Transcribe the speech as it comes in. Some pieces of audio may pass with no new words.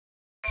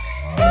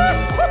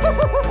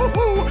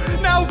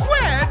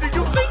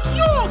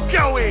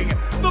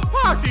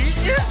party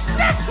is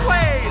this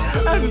way.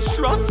 And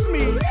trust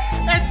me,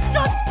 it's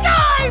to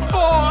die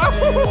for.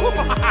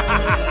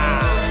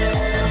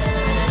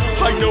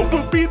 I know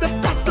we'll be the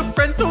best of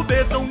friends, so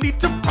there's no need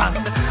to run.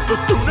 The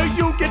sooner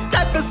you get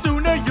dead, the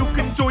sooner you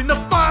can join the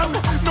fun.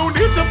 No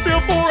need to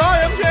fear, for I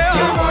am here.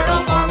 Your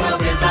mortal form will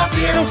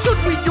disappear. Now should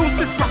we use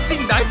this rusty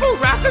knife or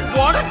acid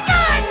water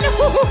gun?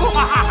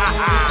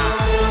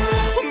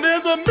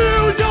 There's a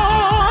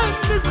million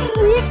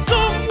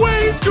gruesome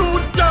ways to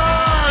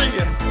die.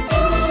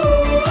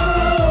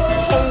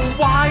 Oh,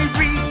 why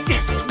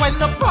resist when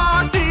the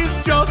party's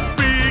just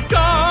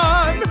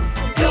begun?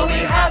 You'll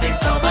be having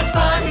so much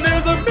fun.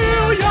 There's a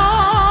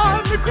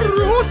million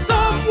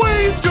gruesome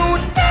ways to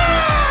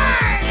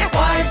die.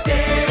 Why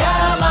stay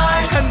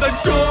alive? And I'm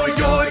sure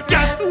your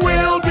death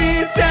will be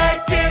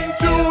second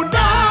to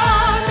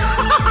none.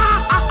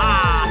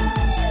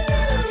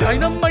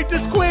 Dynamite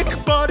is quick,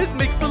 but it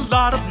makes a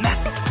lot of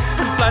mess.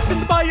 And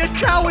flattened by a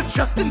cow is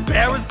just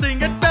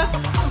embarrassing at best.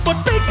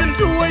 But baked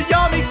into a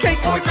yummy cake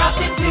Or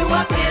dropped into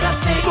a pit of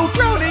snakes. though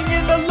drowning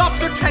in a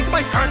lobster tank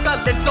might hurt a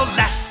little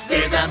less.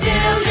 There's a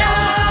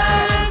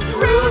million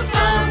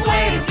gruesome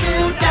ways to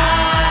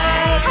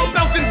die. How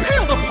about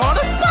impaled upon a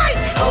spike?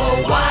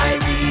 Oh, why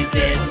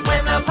resist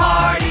when the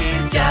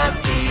party's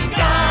just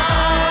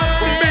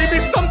begun? Maybe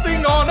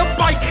something on a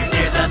bike.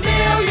 There's a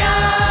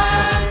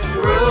million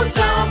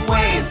gruesome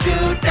ways to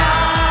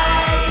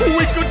die.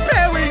 We could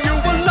bury you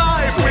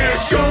alive. We're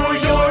sure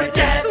your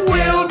death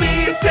will be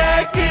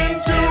second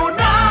to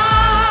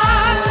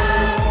none.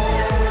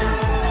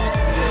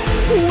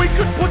 We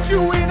could put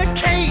you in a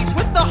cage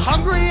with the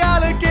hungry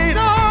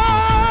alligator.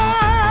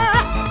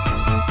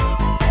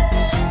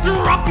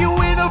 Drop you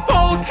in a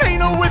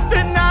volcano with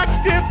an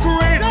active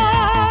crater.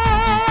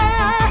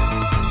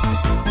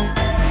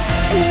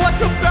 What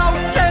about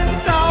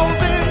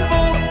 10,000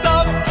 volts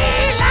of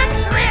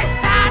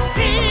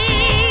electricity?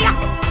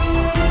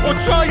 Or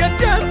try a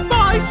death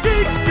by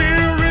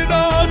Shakespeare in a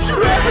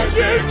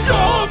tragic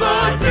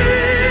comedy?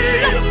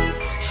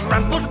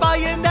 Trampled by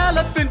an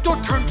elephant or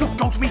turned to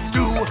goat meat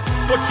stew?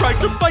 Or tried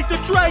to fight a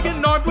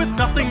dragon armed with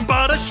nothing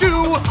but a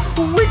shoe?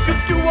 We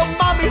could do a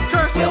mommy's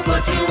curse. We'll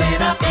put you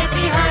in a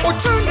fancy hearse. Or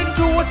turn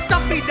into a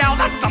stuffy, now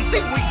that's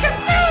something we can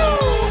do.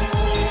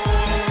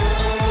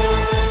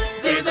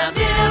 There's a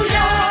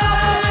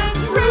million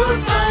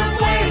gruesome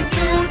ways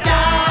to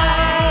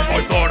die. I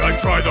thought I'd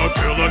try the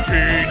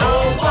guillotine. Oh,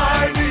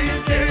 why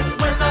resist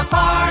when the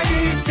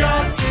party's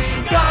just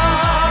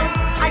begun?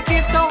 I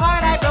came so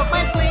hard I broke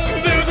my spleen.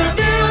 There's a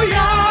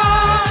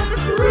million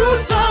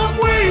gruesome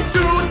ways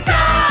to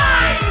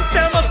die.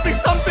 There must be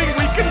something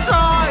we can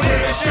try.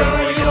 We're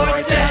sure your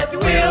death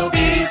will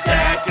be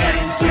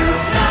second to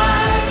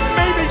none.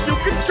 Maybe you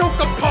can choke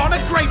upon a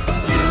grape.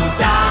 To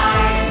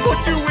die, Put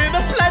you in a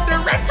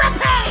blender and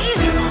frappe.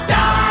 to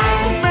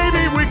die.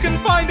 Maybe we can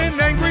find an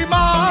angry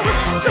mob.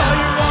 Tie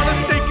you on a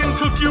stake and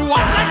cook you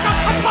up like a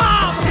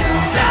kebab. To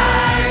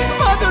die,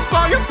 Smothered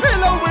by a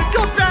pillow in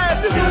your bed.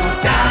 to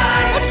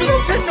die, A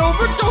gluten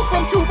overdose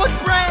from too much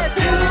bread.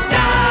 to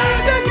die.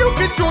 Then you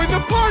can join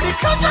the party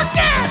 'cause you're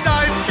dead.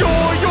 I'm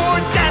sure your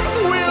death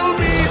will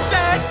be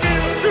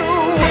second to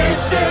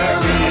Mr.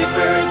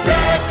 Reaper's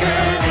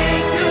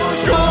beckoning you.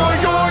 Sure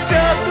your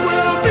death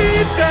will be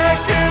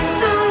second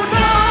to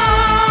none.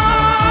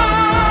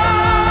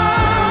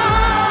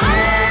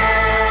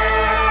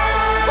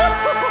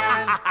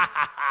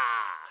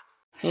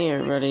 Hey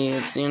everybody,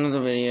 it's the end of the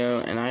video,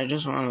 and I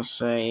just want to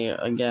say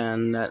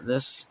again that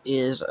this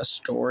is a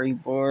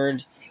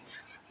storyboard.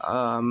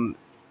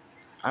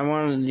 I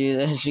wanted to do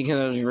this because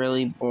I was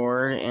really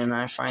bored, and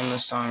I find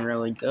this song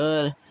really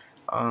good.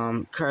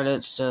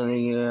 Credits to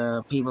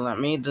the people that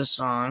made this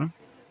song.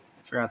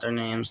 I forgot their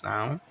names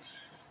now,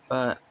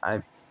 but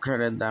I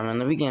credited them in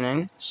the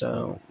beginning,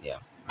 so yeah.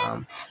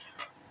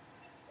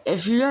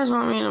 If you guys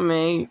want me to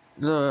make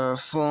the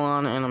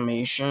full-on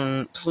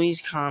animation,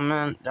 please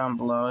comment down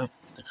below if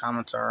the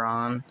comments are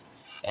on,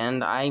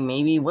 and I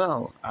maybe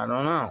will. I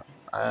don't know.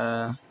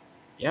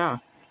 Yeah.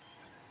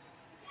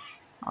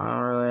 I don't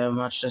really have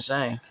much to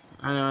say.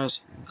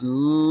 Anyways,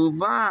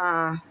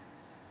 goodbye.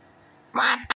 What?